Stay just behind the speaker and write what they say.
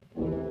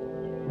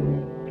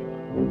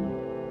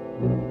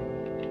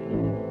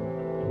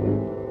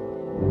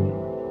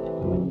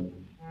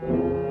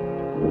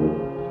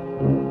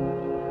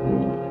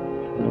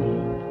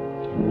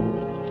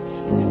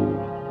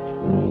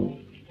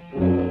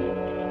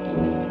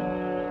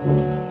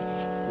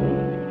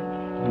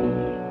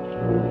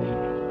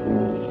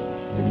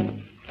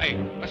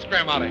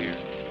him out of here.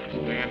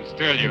 Stand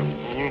still, you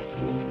fool.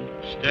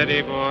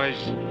 Steady,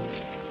 boys.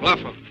 Bluff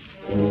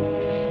him.